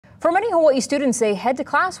For many Hawaii students, they head to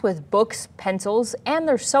class with books, pencils, and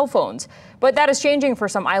their cell phones. But that is changing for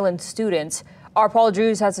some island students. Our Paul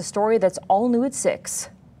Drews has a story that's all new at 6.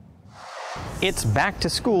 It's back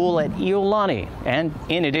to school at Iolani, and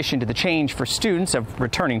in addition to the change for students of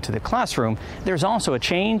returning to the classroom, there's also a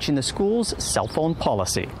change in the school's cell phone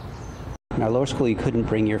policy. In our lower school, you couldn't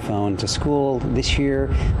bring your phone to school. This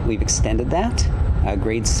year, we've extended that,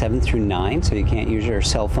 grades 7 through 9, so you can't use your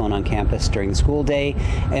cell phone on campus during the school day.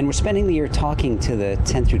 And we're spending the year talking to the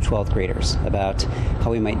 10th through 12th graders about how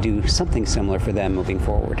we might do something similar for them moving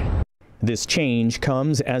forward. This change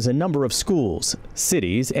comes as a number of schools,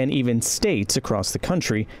 cities, and even states across the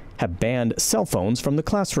country have banned cell phones from the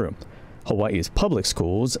classroom. Hawaii's public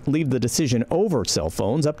schools leave the decision over cell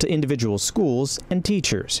phones up to individual schools and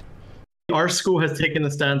teachers. Our school has taken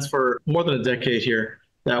the stance for more than a decade here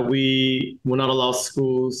that we will not allow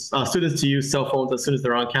students to use cell phones as soon as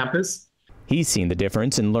they're on campus. He's seen the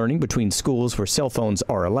difference in learning between schools where cell phones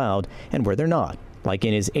are allowed and where they're not, like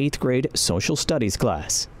in his 8th grade social studies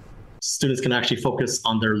class. Students can actually focus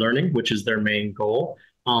on their learning, which is their main goal.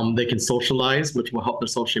 They can socialize, which will help their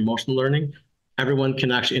social emotional learning. Everyone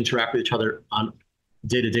can actually interact with each other on a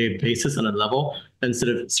day-to-day basis on a level instead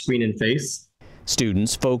of screen and face.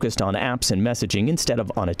 Students focused on apps and messaging instead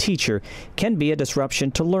of on a teacher can be a disruption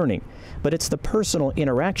to learning, but it's the personal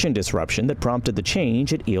interaction disruption that prompted the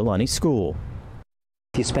change at Iolani School.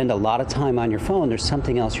 If you spend a lot of time on your phone, there's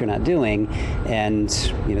something else you're not doing, and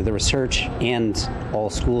the research and all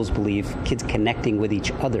schools believe kids connecting with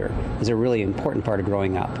each other is a really important part of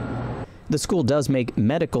growing up. The school does make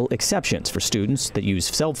medical exceptions for students that use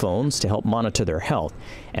cell phones to help monitor their health,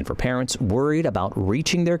 and for parents worried about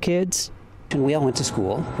reaching their kids. We all went to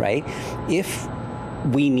school, right? If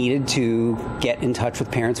we needed to get in touch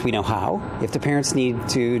with parents, we know how. If the parents need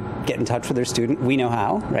to get in touch with their student, we know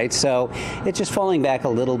how, right? So it's just falling back a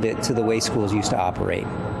little bit to the way schools used to operate.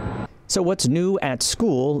 So what's new at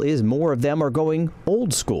school is more of them are going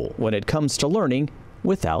old school when it comes to learning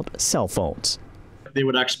without cell phones. They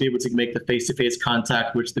would actually be able to make the face-to-face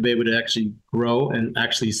contact, which they'd be able to actually grow and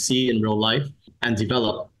actually see in real life and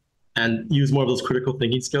develop, and use more of those critical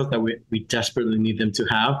thinking skills that we desperately need them to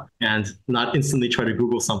have, and not instantly try to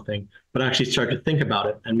Google something, but actually start to think about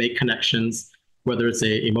it and make connections, whether it's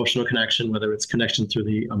a emotional connection, whether it's connection through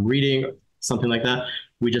the reading, something like that.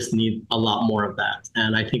 We just need a lot more of that.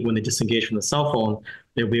 And I think when they disengage from the cell phone,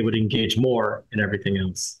 they'll be able to engage more in everything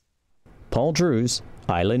else. Paul Drews,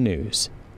 Island News.